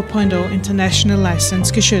 4.0 International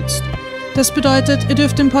License geschützt. Das bedeutet, ihr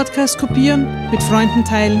dürft den Podcast kopieren, mit Freunden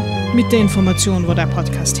teilen, mit der Information, wo der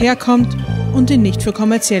Podcast herkommt und ihn nicht für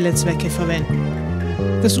kommerzielle Zwecke verwenden.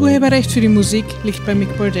 Das Urheberrecht für die Musik liegt bei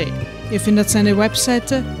Mick Bourday. Ihr findet seine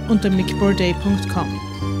Webseite unter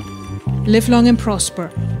mickbourday.com. Live long and prosper.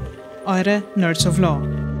 Eure Nerds of Law.